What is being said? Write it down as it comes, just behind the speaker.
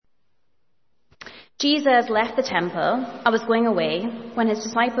Jesus left the temple and was going away when his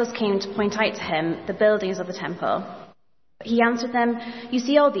disciples came to point out to him the buildings of the temple. But he answered them, "You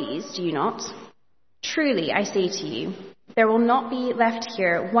see all these, do you not? Truly, I say to you, there will not be left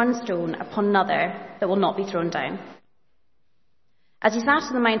here one stone upon another that will not be thrown down." As he sat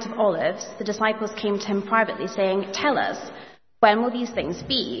on the Mount of Olives, the disciples came to him privately, saying, "Tell us, when will these things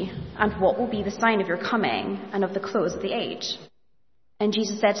be? And what will be the sign of your coming and of the close of the age?" And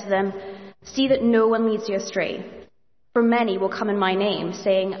Jesus said to them, "See that no one leads you astray. For many will come in my name,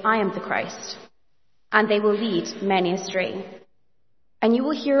 saying, 'I am the Christ,' and they will lead many astray. And you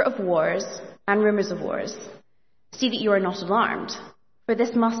will hear of wars and rumors of wars. See that you are not alarmed, for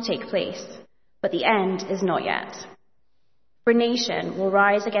this must take place, but the end is not yet. For nation will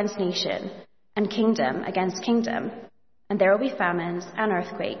rise against nation, and kingdom against kingdom, and there will be famines and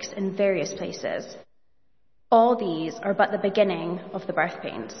earthquakes in various places. All these are but the beginning of the birth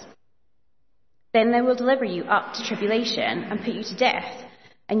pains. Then they will deliver you up to tribulation and put you to death,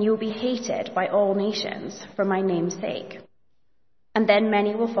 and you will be hated by all nations for my name's sake. And then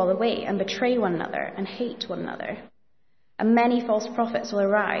many will fall away and betray one another and hate one another. And many false prophets will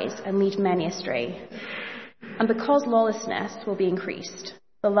arise and lead many astray. And because lawlessness will be increased,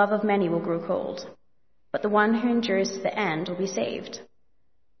 the love of many will grow cold. But the one who endures to the end will be saved.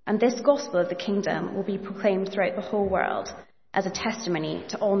 And this gospel of the kingdom will be proclaimed throughout the whole world as a testimony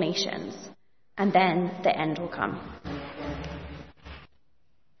to all nations. And then the end will come."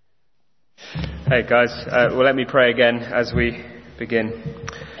 Hey guys, well let me pray again as we begin.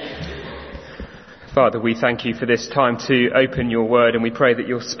 Father, we thank you for this time to open your word, and we pray that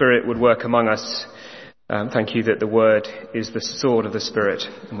your Spirit would work among us. Thank you that the word is the sword of the Spirit,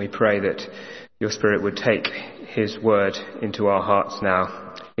 and we pray that your Spirit would take his word into our hearts now.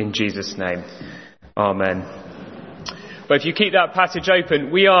 In Jesus' name, amen. But if you keep that passage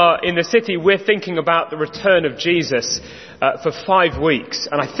open, we are in the city, we're thinking about the return of Jesus for 5 weeks.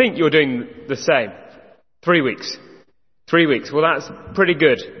 And I think you're doing the same. 3 weeks. 3 weeks. Well, that's pretty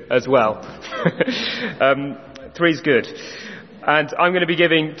good as well. 3's good. And I'm going to be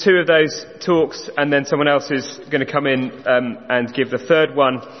giving 2 of those talks, and then someone else is going to come in and give the 3rd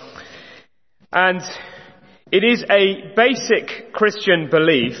one. And it is a basic Christian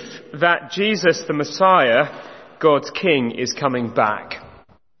belief that Jesus, the Messiah, God's King, is coming back.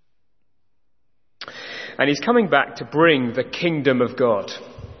 And he's coming back to bring the kingdom of God.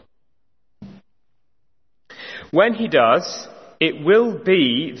 When he does, it will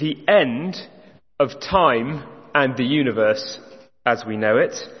be the end of time and the universe as we know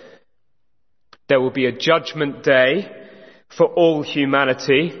it. There will be a judgment day for all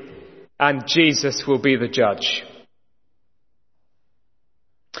humanity, and Jesus will be the judge.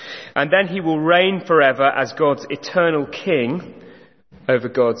 And then he will reign forever as God's eternal king over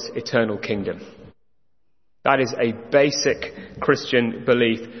God's eternal kingdom. That is a basic Christian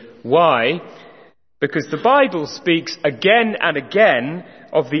belief. Why? Because the Bible speaks again and again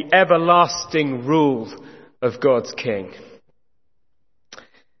of the everlasting rule of God's king.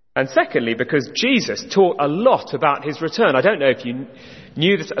 And secondly, because Jesus taught a lot about his return. I don't know if you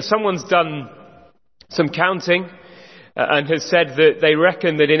knew this. Someone's done some counting and has said that they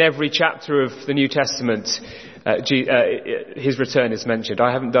reckon that in every chapter of the New Testament, his return is mentioned.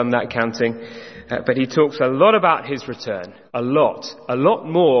 I haven't done that counting, but he talks a lot about his return. A lot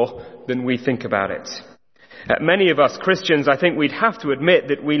more than we think about it. Many of us Christians, I think we'd have to admit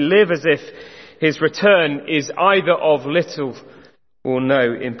that we live as if his return is either of little or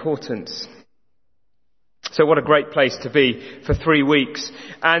no importance. So what a great place to be for 3 weeks.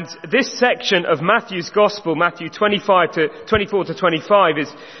 And this section of Matthew's Gospel, Matthew 24 to 25,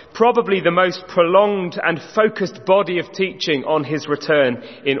 is probably the most prolonged and focused body of teaching on his return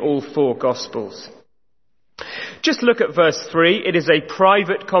in all 4 Gospels. Just look at verse 3. It is a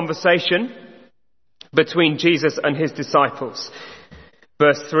private conversation between Jesus and his disciples.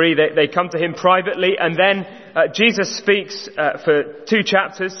 Verse 3, they come to him privately, and then Jesus speaks for 2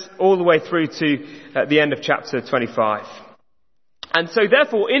 chapters, all the way through to the end of chapter 25. And so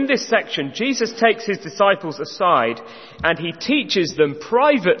therefore, in this section, Jesus takes his disciples aside and he teaches them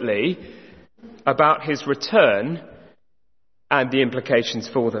privately about his return and the implications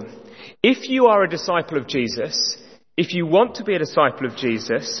for them. If you are a disciple of Jesus, if you want to be a disciple of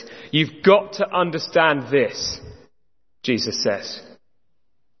Jesus, you've got to understand this, Jesus says.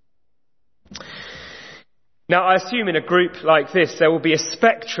 Now, I assume in a group like this, there will be a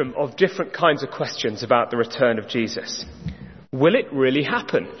spectrum of different kinds of questions about the return of Jesus. Will it really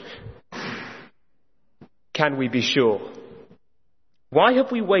happen? Can we be sure? Why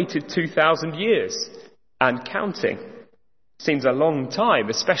have we waited 2,000 years and counting Seems a long time,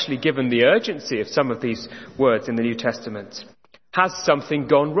 especially given the urgency of some of these words in the New Testament. Has something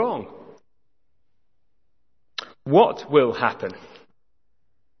gone wrong? What will happen?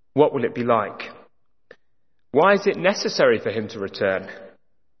 What will it be like? Why is it necessary for him to return?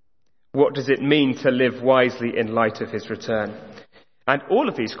 What does it mean to live wisely in light of his return? And all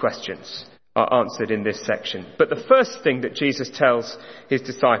of these questions are answered in this section. But the first thing that Jesus tells his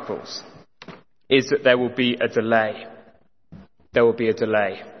disciples is that there will be a delay. There will be a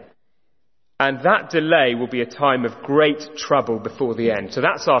delay. And that delay will be a time of great trouble before the end. So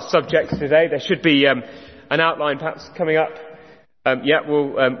that's our subject today. There should be an outline perhaps coming up.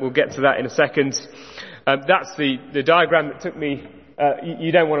 We'll get to that in a second. That's the diagram that took me.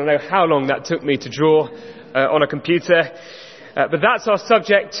 You don't want to know how long that took me to draw on a computer. But that's our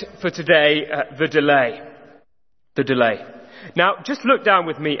subject for today, the delay. The delay. Now, just look down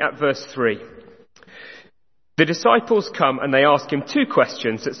with me at verse 3. The disciples come and they ask him two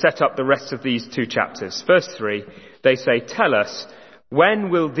questions that set up the rest of these two chapters. Verse 3, they say, "Tell us, when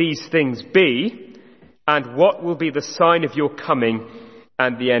will these things be, and what will be the sign of your coming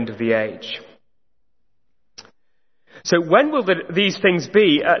and the end of the age?" So when will these things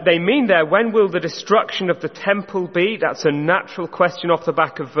be? They mean there, when will the destruction of the temple be? That's a natural question off the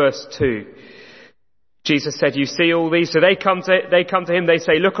back of verse 2. Jesus said, "You see all these?" So they come to him, they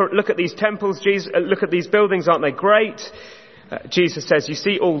say, look at these temples, Jesus, look at these buildings, aren't they great? Jesus says, "You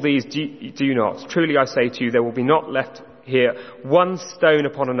see all these, do you not? Truly I say to you, there will be not left here one stone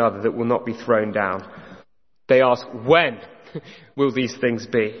upon another that will not be thrown down." They ask, when will these things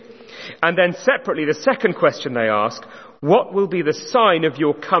be? And then separately, the second question they ask, what will be the sign of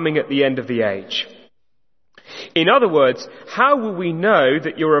your coming at the end of the age? In other words, how will we know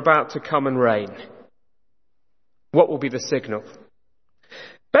that you're about to come and reign? What will be the signal?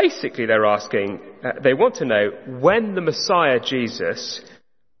 Basically, they're asking, they want to know when the Messiah Jesus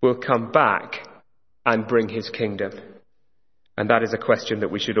will come back and bring his kingdom. And that is a question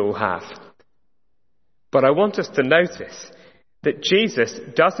that we should all have. But I want us to notice that Jesus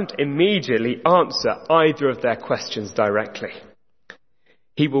doesn't immediately answer either of their questions directly.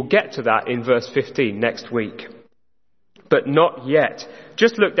 He will get to that in verse 15 next week. But not yet.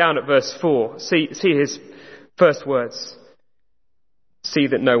 Just look down at verse 4. See his first words. "See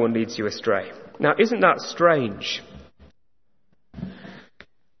that no one leads you astray." Now, isn't that strange?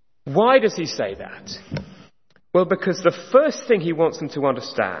 Why does he say that? Well, because the first thing he wants them to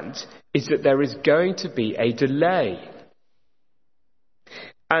understand is that there is going to be a delay.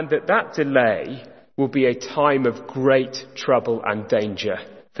 And that delay will be a time of great trouble and danger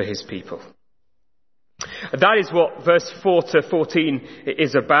for his people. That is what verse 4 to 14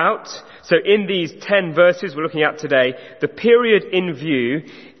 is about. So in these 10 verses we're looking at today, the period in view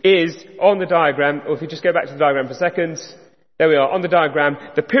is on the diagram, or if you just go back to the diagram for a second, there we are, on the diagram,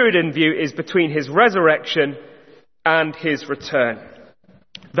 the period in view is between his resurrection and his return.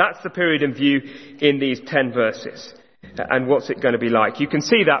 That's the period in view in these 10 verses. And what's it going to be like? You can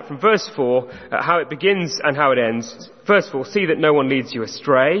see that from verse 4, how it begins and how it ends. Verse 4, "See that no one leads you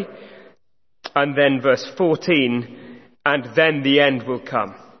astray." And then verse 14, "And then the end will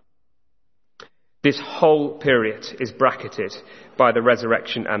come." This whole period is bracketed by the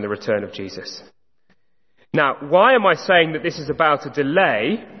resurrection and the return of Jesus. Now, why am I saying that this is about a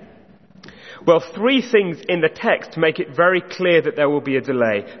delay? Well, three things in the text make it very clear that there will be a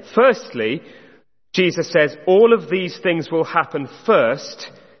delay. Firstly, Jesus says all of these things will happen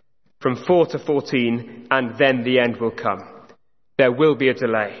first, from 4 to 14, and then the end will come. There will be a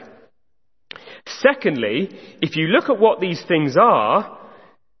delay. Secondly, if you look at what these things are,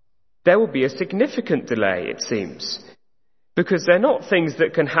 there will be a significant delay, it seems, because they're not things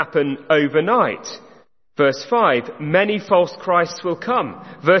that can happen overnight. Verse 5, "Many false Christs will come."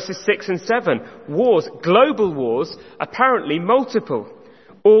 Verses 6 and 7, wars, global wars, apparently multiple.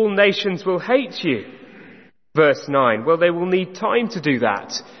 "All nations will hate you." Verse 9, well, they will need time to do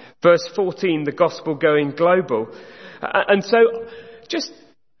that. Verse 14, the gospel going global. And so, just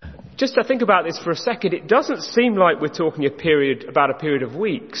to think about this for a second, it doesn't seem like we're talking about a period of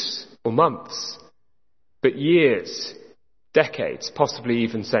weeks or months, but years, decades, possibly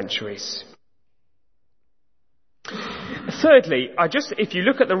even centuries. Thirdly, if you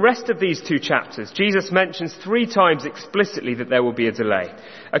look at the rest of these two chapters, Jesus mentions 3 times explicitly that there will be a delay.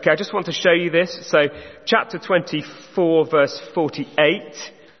 Okay, I just want to show you this. So, chapter 24, verse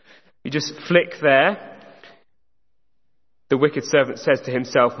 48. You just flick there. The wicked servant says to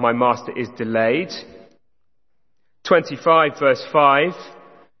himself, "My master is delayed." 25, verse 5.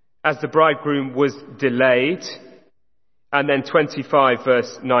 As the bridegroom was delayed. And then 25,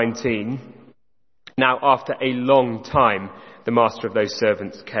 verse 19. Now, after a long time, the master of those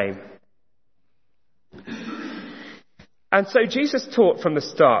servants came. And so Jesus taught from the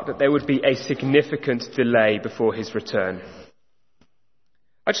start that there would be a significant delay before his return.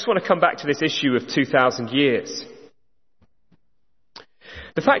 I just want to come back to this issue of 2,000 years.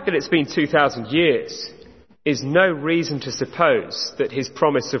 The fact that it's been 2,000 years is no reason to suppose that his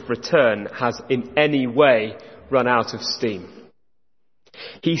promise of return has in any way run out of steam.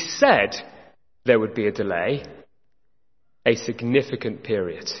 He said there would be a delay, a significant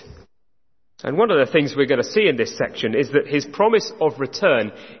period. And one of the things we're going to see in this section is that his promise of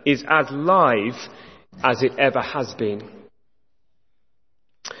return is as live as it ever has been.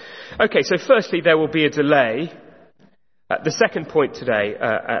 Okay, so firstly, there will be a delay. The second point today,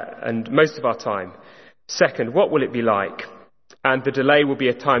 and most of our time. Second, what will it be like? And the delay will be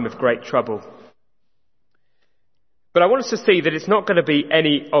a time of great trouble. But I want us to see that it's not going to be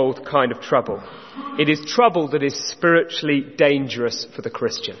any old kind of trouble. It is trouble that is spiritually dangerous for the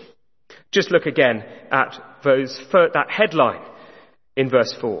Christian. Just look again at that headline in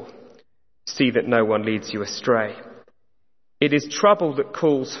verse 4. See that no one leads you astray. It is trouble that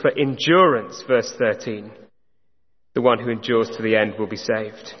calls for endurance, verse 13. The one who endures to the end will be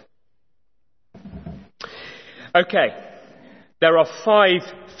saved. Okay, there are 5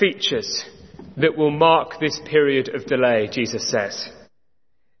 features that will mark this period of delay, Jesus says.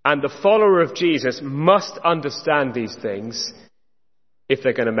 And the follower of Jesus must understand these things if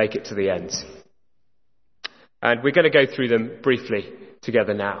they're going to make it to the end. And we're going to go through them briefly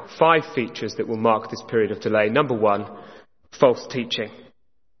together now. 5 features that will mark this period of delay. Number 1, false teaching.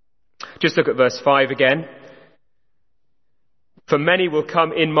 Just look at verse 5 again. For many will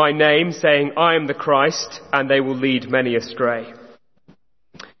come in my name, saying, I am the Christ, and they will lead many astray.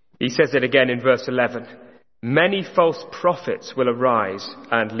 He says it again in verse 11. Many false prophets will arise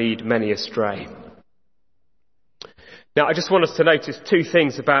and lead many astray. Now, I just want us to notice 2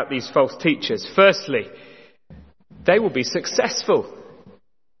 things about these false teachers. Firstly, they will be successful.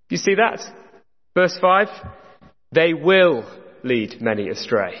 You see that? Verse 5, they will lead many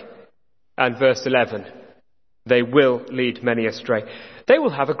astray. And verse 11, they will lead many astray. They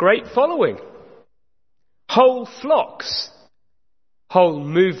will have a great following. Whole flocks, whole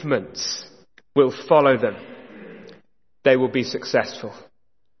movements will follow them. They will be successful.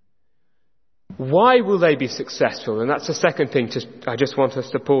 Why will they be successful? And that's the second thing I just want us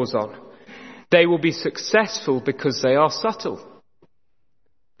to pause on. They will be successful because they are subtle.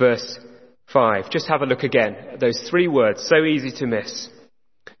 Verse 5. Just have a look again at those 3 words, so easy to miss.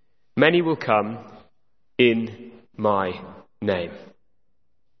 Many will come in my name.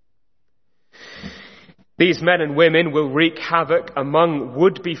 These men and women will wreak havoc among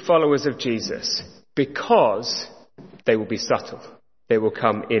would-be followers of Jesus because they will be subtle. They will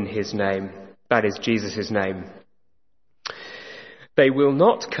come in his name. That is Jesus' name. They will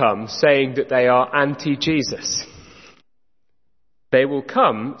not come saying that they are anti-Jesus. They will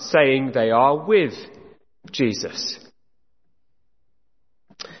come saying they are with Jesus.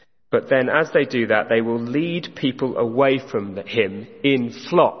 But then as they do that, they will lead people away from him in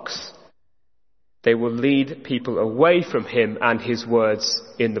flocks. They will lead people away from him and his words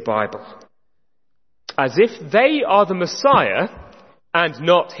in the Bible. As if they are the Messiah and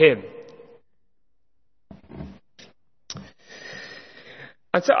not him.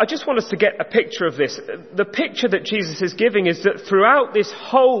 And so I just want us to get a picture of this. The picture that Jesus is giving is that throughout this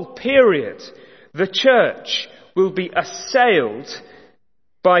whole period, the church will be assailed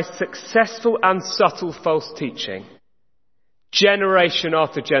by successful and subtle false teaching. Generation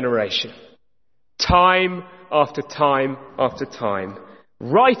after generation. Time after time after time.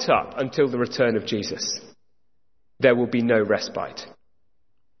 Right up until the return of Jesus. There will be no respite.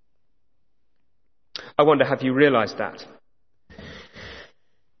 I wonder, have you realized that?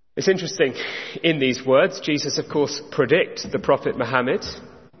 It's interesting, in these words, Jesus, of course, predicts the prophet Muhammad.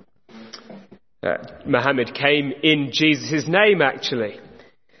 Muhammad came in Jesus' name, actually.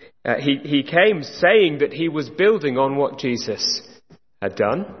 He came saying that he was building on what Jesus had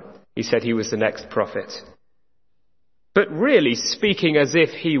done. He said he was the next prophet. But really speaking as if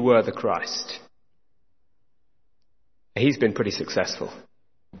he were the Christ. He's been pretty successful.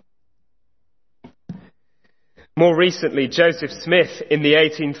 More recently, Joseph Smith in the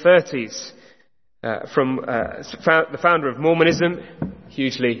 1830s, the founder of Mormonism,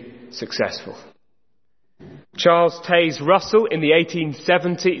 hugely successful. Charles Taze Russell in the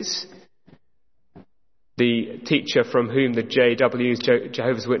 1870s, the teacher from whom the JWs,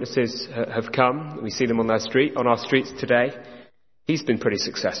 Jehovah's Witnesses, have come. We see them on our streets today. He's been pretty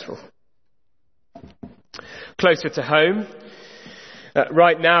successful. Closer to home,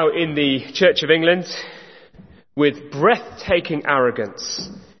 right now in the Church of England, with breathtaking arrogance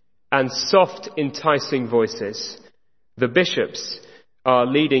and soft, enticing voices, the bishops are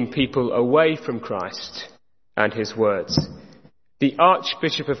leading people away from Christ and his words. The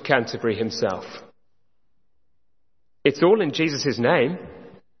Archbishop of Canterbury himself. It's all in Jesus' name.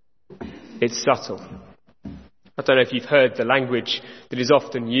 It's subtle. I don't know if you've heard the language that is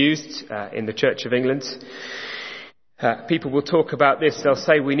often used in the Church of England. People will talk about this. They'll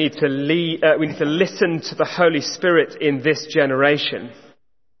say we need to listen to the Holy Spirit in this generation,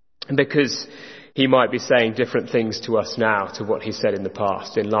 because he might be saying different things to us now to what he said in the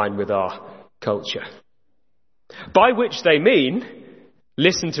past, in line with our culture. By which they mean,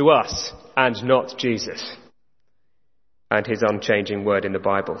 listen to us and not Jesus and his unchanging word in the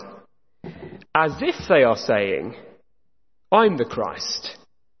Bible. As if they are saying, I'm the Christ,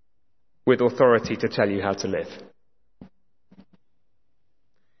 with authority to tell you how to live.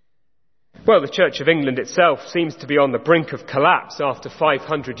 Well, the Church of England itself seems to be on the brink of collapse after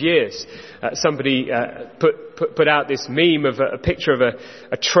 500 years. Somebody put out this meme of a picture of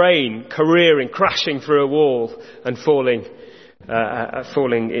a train careering, crashing through a wall and falling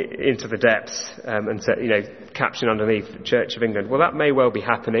into the depths, and caption underneath, the Church of England. Well, that may well be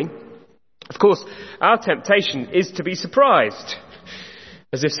happening. Of course, our temptation is to be surprised,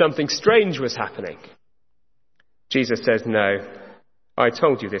 as if something strange was happening. Jesus says, no, I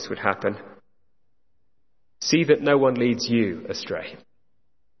told you this would happen. See that no one leads you astray.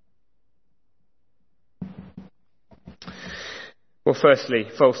 Well, firstly,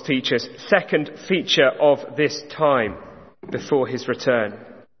 false teachers. Second feature of this time before his return.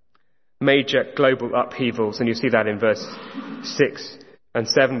 Major global upheavals. And you see that in verse 6 and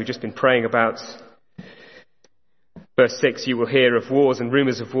 7 we've just been praying about. Verse 6, you will hear of wars and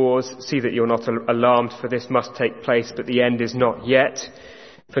rumours of wars. See that you're not alarmed, for this must take place, but the end is not yet.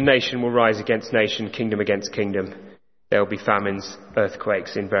 For nation will rise against nation, kingdom against kingdom. There will be famines,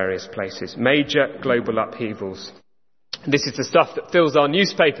 earthquakes in various places. Major global upheavals. This is the stuff that fills our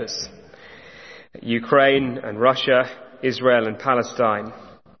newspapers. Ukraine and Russia, Israel and Palestine.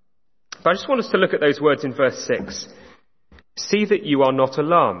 But I just want us to look at those words in verse 6. See that you are not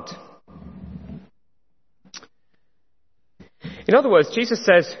alarmed. In other words, Jesus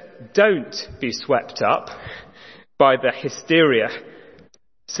says, don't be swept up by the hysteria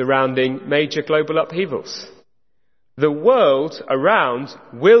surrounding major global upheavals. The world around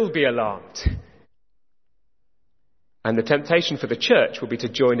will be alarmed. And the temptation for the church will be to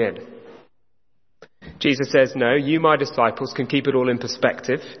join in. Jesus says, no, you, my disciples, can keep it all in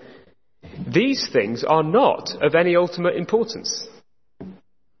perspective. These things are not of any ultimate importance.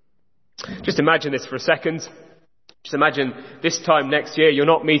 Just imagine this for a second. Just imagine this time next year, you're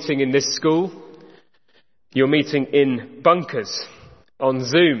not meeting in this school. You're meeting in bunkers on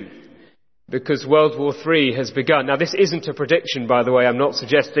Zoom, because World War III has begun. Now, this isn't a prediction, by the way. I'm not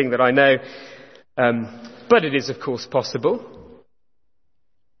suggesting that I know, but it is, of course, possible.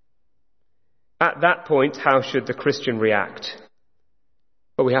 At that point, how should the Christian react?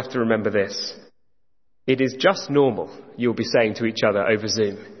 Well, we have to remember this. It is just normal, you'll be saying to each other over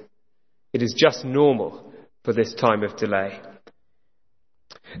Zoom. It is just normal for this time of delay.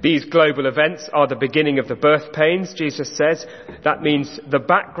 These global events are the beginning of the birth pains, Jesus says. That means the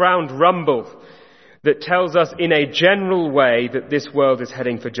background rumble that tells us in a general way that this world is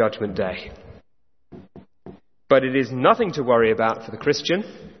heading for Judgment Day. But it is nothing to worry about for the Christian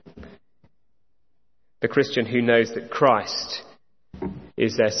who knows that Christ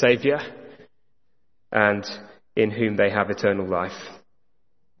is their Saviour and in whom they have eternal life.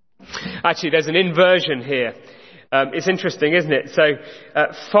 Actually, there's an inversion here. It's interesting, isn't it? So,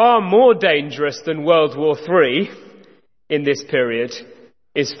 far more dangerous than World War III in this period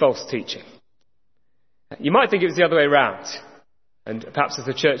is false teaching. You might think it was the other way around. And perhaps as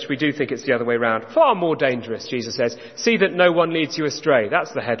a church we do think it's the other way around. Far more dangerous, Jesus says. See that no one leads you astray.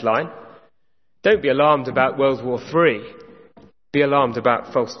 That's the headline. Don't be alarmed about World War III. Be alarmed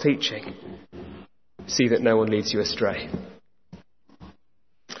about false teaching. See that no one leads you astray.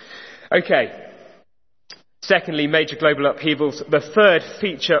 Okay. Secondly, major global upheavals, the third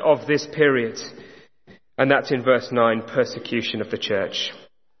feature of this period. And that's in verse 9, persecution of the church.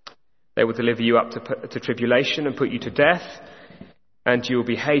 They will deliver you up to tribulation and put you to death, and you will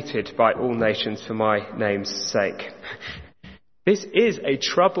be hated by all nations for my name's sake. This is a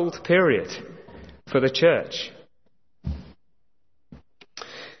troubled period for the church.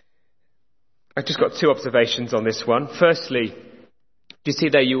 I've just got two observations on this one. Firstly, do you see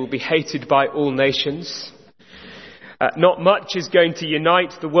there, you will be hated by all nations. Not much is going to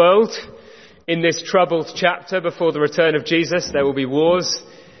unite the world in this troubled chapter before the return of Jesus. There will be wars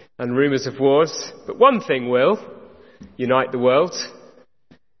and rumours of wars, but one thing will unite the world,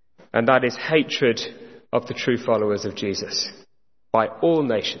 and that is hatred of the true followers of Jesus by all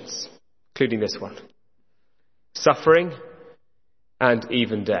nations, including this one. Suffering and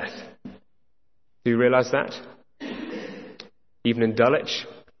even death. Do you realise that? Even in Dulwich.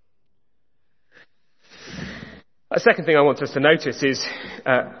 A second thing I want us to notice is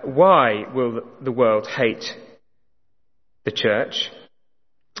why will the world hate the church?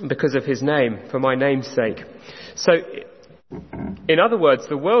 Because of his name, for my name's sake. So, in other words,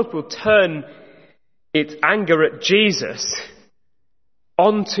 the world will turn its anger at Jesus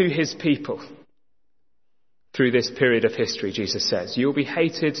onto his people through this period of history, Jesus says. You will be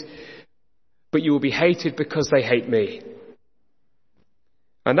hated, but you will be hated because they hate me.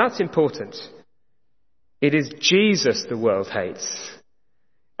 And that's important. It is Jesus the world hates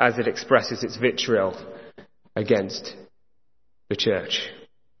as it expresses its vitriol against the church.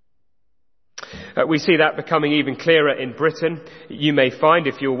 We see that becoming even clearer in Britain. You may find,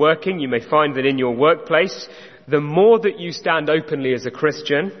 if you're working, you may find that in your workplace, the more that you stand openly as a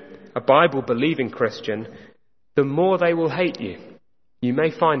Christian, a Bible-believing Christian, the more they will hate you. You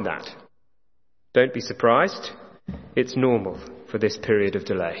may find that. Don't be surprised. It's normal for this period of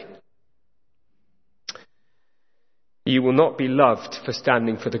delay. You will not be loved for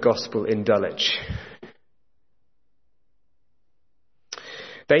standing for the gospel in Dulwich.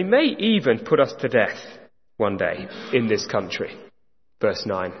 They may even put us to death one day in this country. Verse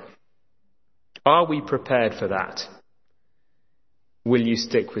 9. Are we prepared for that? Will you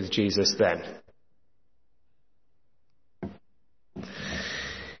stick with Jesus then?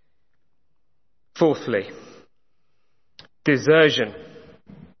 Fourthly, desertion.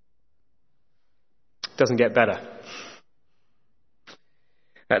 Doesn't get better.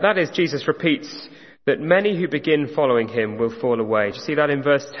 That is, Jesus repeats that many who begin following him will fall away. Do you see that in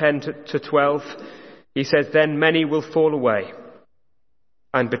verse 10 to 12? He says, then many will fall away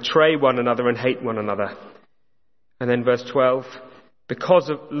and betray one another and hate one another. And then verse 12, because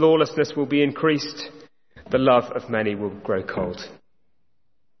of lawlessness will be increased, the love of many will grow cold.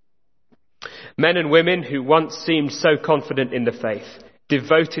 Men and women who once seemed so confident in the faith,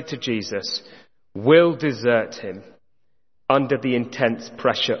 devoted to Jesus, will desert him under the intense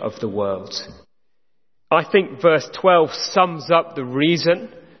pressure of the world. I think verse 12 sums up the reason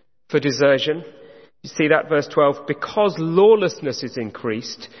for desertion. You see that, verse 12? Because lawlessness is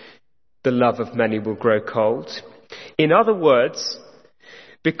increased, the love of many will grow cold. In other words,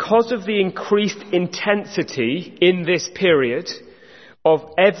 because of the increased intensity in this period of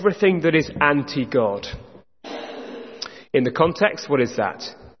everything that is anti-God. In the context, what is that?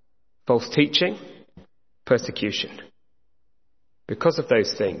 False teaching, persecution. Because of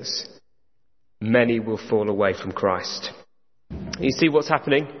those things, many will fall away from Christ. You see what's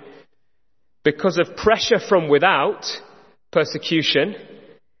happening? Because of pressure from without, persecution,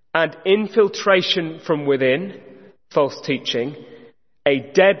 and infiltration from within, false teaching, a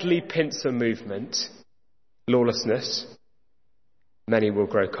deadly pincer movement, lawlessness, many will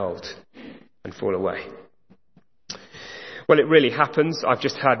grow cold and fall away. Well, it really happens. I've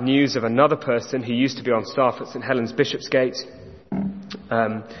just had news of another person who used to be on staff at St Helens Bishopsgate,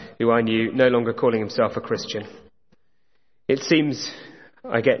 who I knew, no longer calling himself a Christian. It seems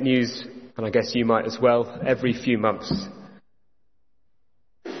I get news, and I guess you might as well, every few months.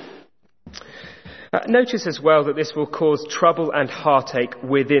 Notice as well that this will cause trouble and heartache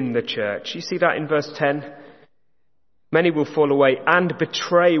within the church. You see that in verse 10? Many will fall away and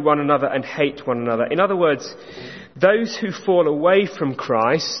betray one another and hate one another. In other words, those who fall away from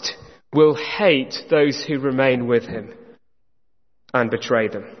Christ will hate those who remain with him and betray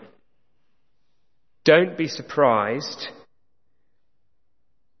them. Don't be surprised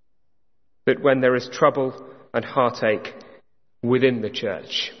that when there is trouble and heartache within the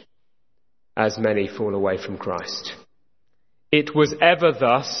church, as many fall away from Christ. It was ever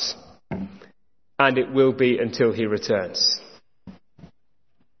thus, and it will be until he returns.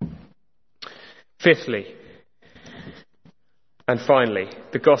 Fifthly, and finally,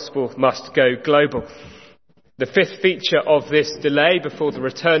 the gospel must go global. The fifth feature of this delay before the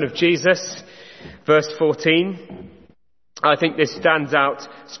return of Jesus, verse 14, I think this stands out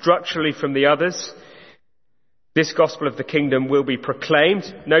structurally from the others. This gospel of the kingdom will be proclaimed,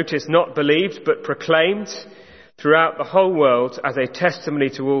 notice not believed, but proclaimed throughout the whole world as a testimony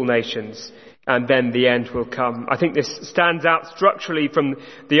to all nations, and then the end will come. I think this stands out structurally from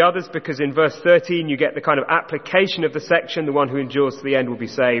the others because in verse 13 you get the kind of application of the section, the one who endures to the end will be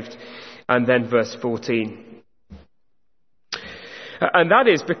saved, and then verse 14. And that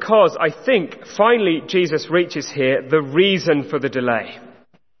is because I think finally Jesus reaches here the reason for the delay.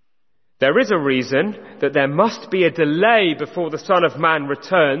 There is a reason that there must be a delay before the Son of Man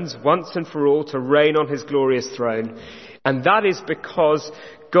returns once and for all to reign on his glorious throne. And that is because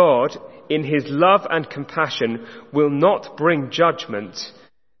God, in his love and compassion, will not bring judgment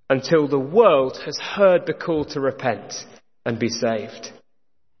until the world has heard the call to repent and be saved.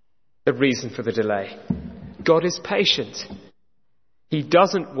 The reason for the delay. God is patient. He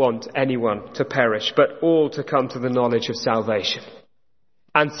doesn't want anyone to perish, but all to come to the knowledge of salvation.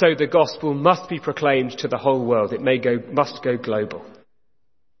 And so the gospel must be proclaimed to the whole world. It must go global.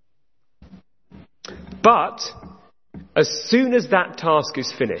 But as soon as that task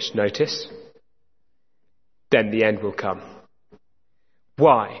is finished, notice, then the end will come.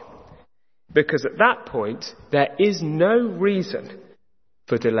 Why? Because at that point, there is no reason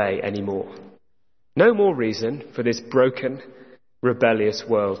for delay anymore. No more reason for this broken, rebellious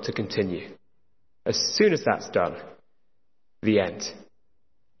world to continue. As soon as that's done, the end.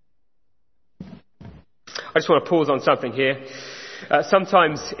 I just want to pause on something here.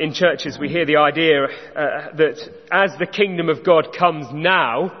 Sometimes in churches we hear the idea that as the kingdom of God comes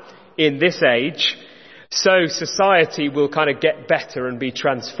now, in this age, so society will kind of get better and be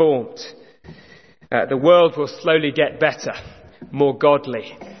transformed. The world will slowly get better, more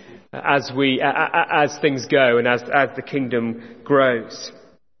godly, as things go and as the kingdom grows.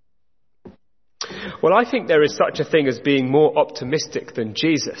 Well, I think there is such a thing as being more optimistic than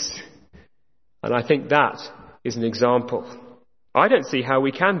Jesus. And I think that is an example. I don't see how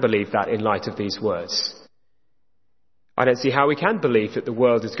we can believe that in light of these words. I don't see how we can believe that the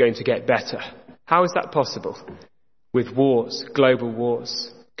world is going to get better. How is that possible? With wars, global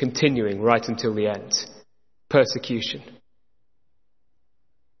wars, continuing right until the end. Persecution.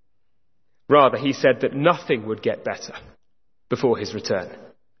 Rather, he said that nothing would get better before his return.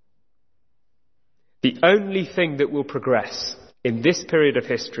 The only thing that will progress in this period of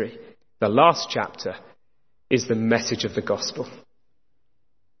history, the last chapter, is the message of the gospel.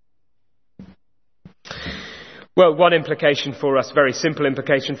 Well, one implication for us, very simple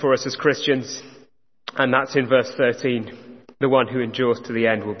implication for us as Christians, and that's in verse 13. The one who endures to the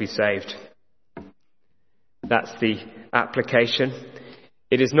end will be saved. That's the application.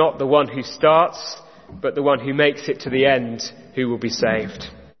 It is not the one who starts, but the one who makes it to the end who will be saved.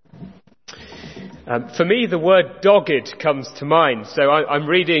 For me, the word dogged comes to mind. So I'm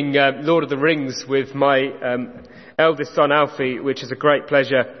reading Lord of the Rings with my eldest son Alfie, which is a great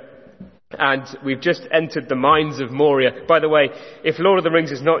pleasure. And we've just entered the mines of Moria. By the way, if Lord of the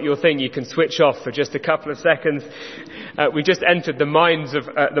Rings is not your thing, you can switch off for just a couple of seconds. We just entered the mines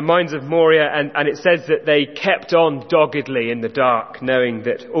of Moria, and it says that they kept on doggedly in the dark, knowing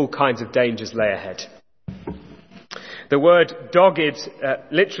that all kinds of dangers lay ahead. The word dogged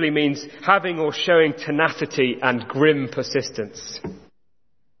literally means having or showing tenacity and grim persistence.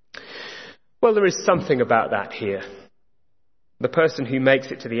 Well, there is something about that here. The person who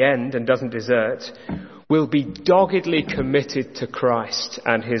makes it to the end and doesn't desert will be doggedly committed to Christ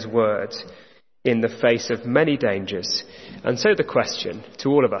and his word in the face of many dangers. And so the question to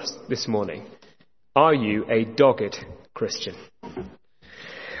all of us this morning, are you a dogged Christian?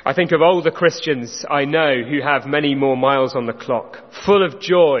 I think of older Christians I know who have many more miles on the clock, full of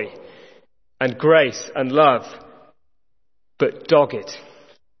joy and grace and love, but dogged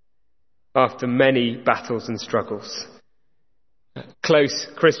after many battles and struggles. Close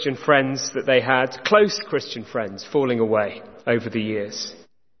Christian friends that they had, close Christian friends falling away over the years,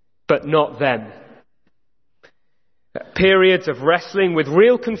 but not them. Periods of wrestling with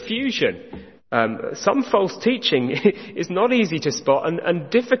real confusion. Some false teaching is not easy to spot and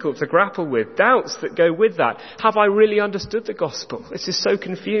difficult to grapple with. Doubts that go with that. Have I really understood the gospel? This is so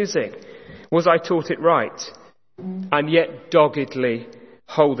confusing. Was I taught it right? And yet doggedly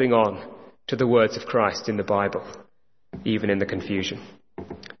holding on to the words of Christ in the Bible, even in the confusion.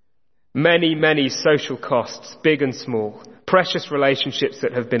 Many, many social costs, big and small. Precious relationships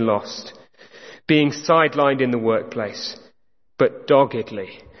that have been lost. Being sidelined in the workplace, but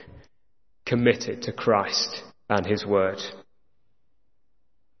doggedly committed to Christ and his word.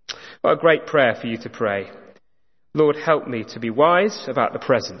 What a great prayer for you to pray. Lord, help me to be wise about the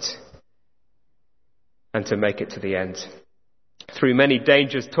present and to make it to the end. Through many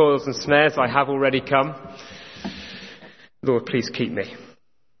dangers, toils and snares I have already come. Lord, please keep me.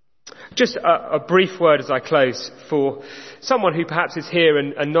 Just a brief word as I close for someone who perhaps is here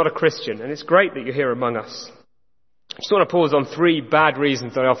and not a Christian, and it's great that you're here among us. I just want to pause on 3 bad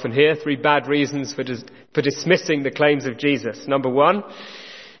reasons I often hear, 3 bad reasons for dismissing the claims of Jesus. Number 1,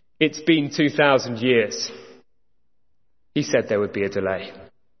 it's been 2,000 years. He said there would be a delay.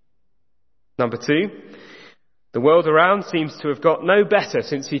 Number 2, the world around seems to have got no better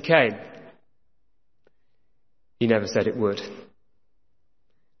since he came. He never said it would.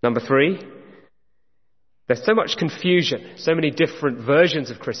 Number 3, there's so much confusion, so many different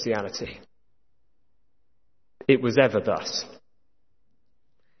versions of Christianity. It was ever thus.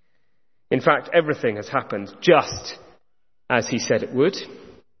 In fact, everything has happened just as he said it would,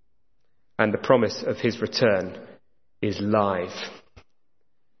 and the promise of his return is live.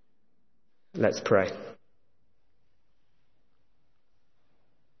 Let's pray.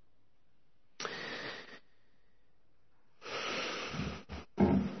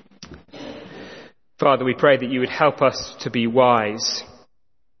 Father, we pray that you would help us to be wise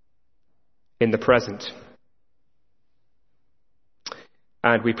in the present.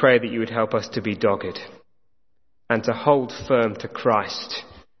 And we pray that you would help us to be dogged and to hold firm to Christ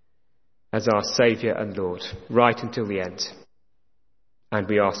as our Saviour and Lord right until the end. And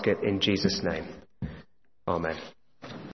we ask it in Jesus' name. Amen.